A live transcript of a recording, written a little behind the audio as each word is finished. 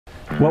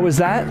What was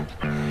that?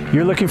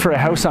 You're looking for a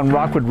house on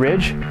Rockwood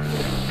Ridge?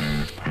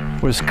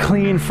 With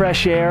clean,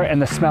 fresh air and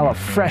the smell of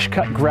fresh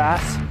cut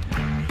grass,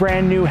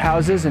 brand new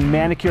houses and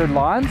manicured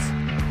lawns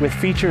with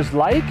features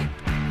like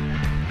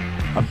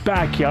a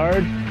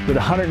backyard with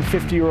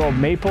 150-year-old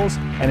maples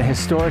and a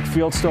historic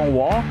fieldstone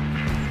wall,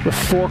 with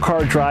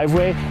 4-car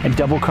driveway and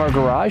double-car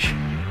garage,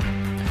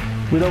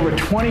 with over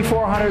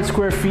 2,400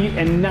 square feet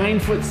and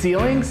 9-foot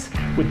ceilings,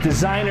 with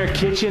designer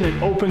kitchen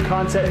and open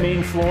concept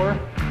main floor,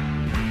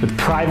 with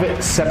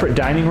private separate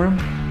dining room,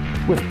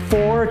 with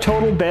 4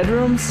 total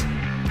bedrooms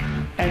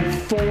and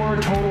 4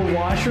 total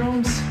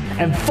washrooms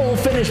and full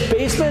finished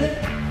basement.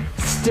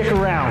 Stick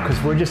around because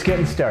we're just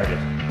getting started.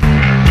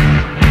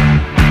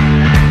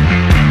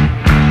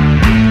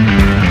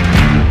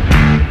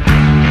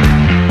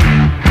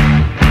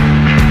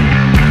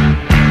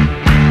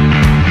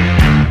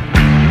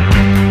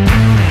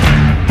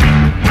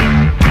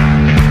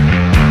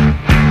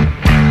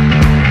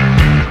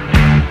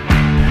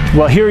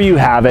 Well, here you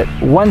have it,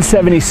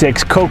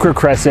 176 Coker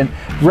Crescent,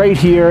 right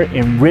here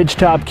in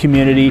Ridgetop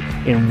community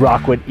in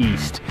Rockwood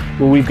East,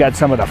 where we've got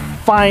some of the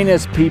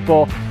finest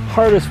people,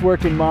 hardest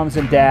working moms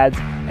and dads,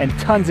 and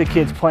tons of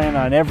kids playing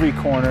on every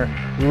corner.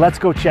 Let's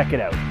go check it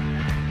out.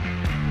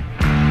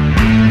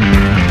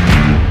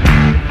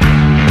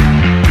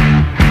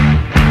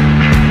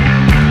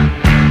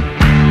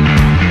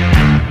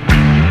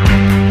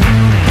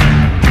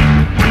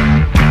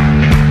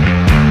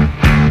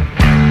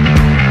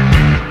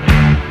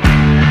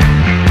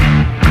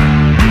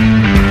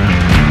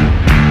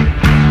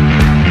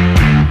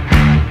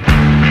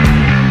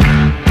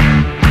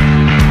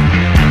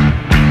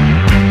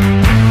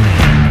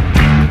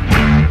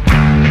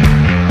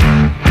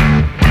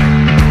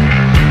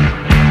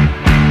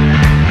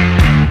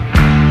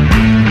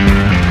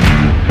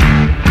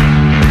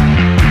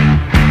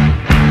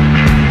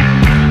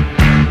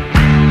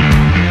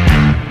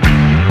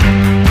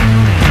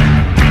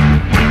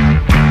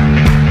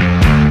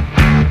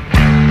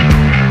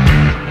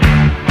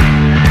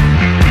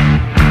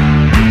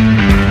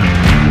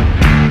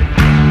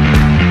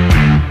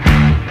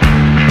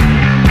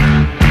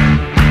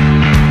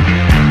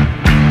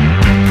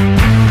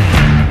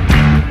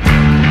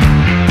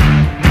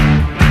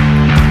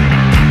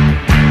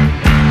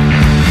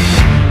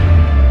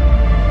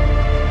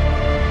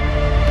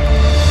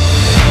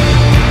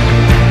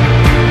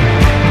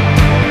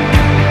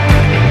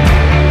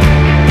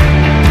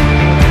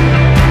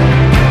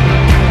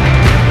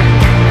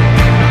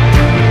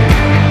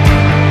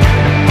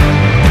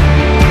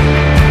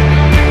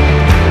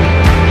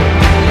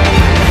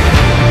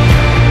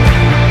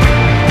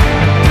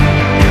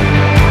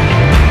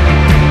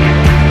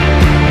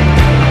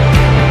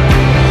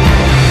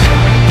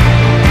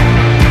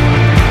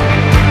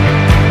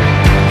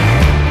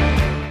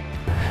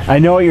 I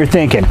know what you're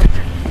thinking.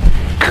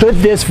 Could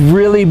this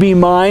really be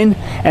mine?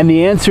 And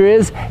the answer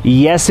is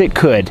yes, it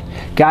could.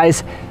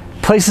 Guys,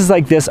 places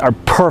like this are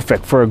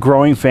perfect for a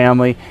growing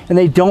family, and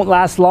they don't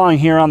last long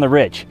here on the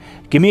Ridge.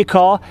 Give me a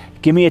call,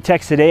 give me a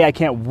text today. I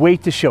can't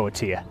wait to show it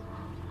to you.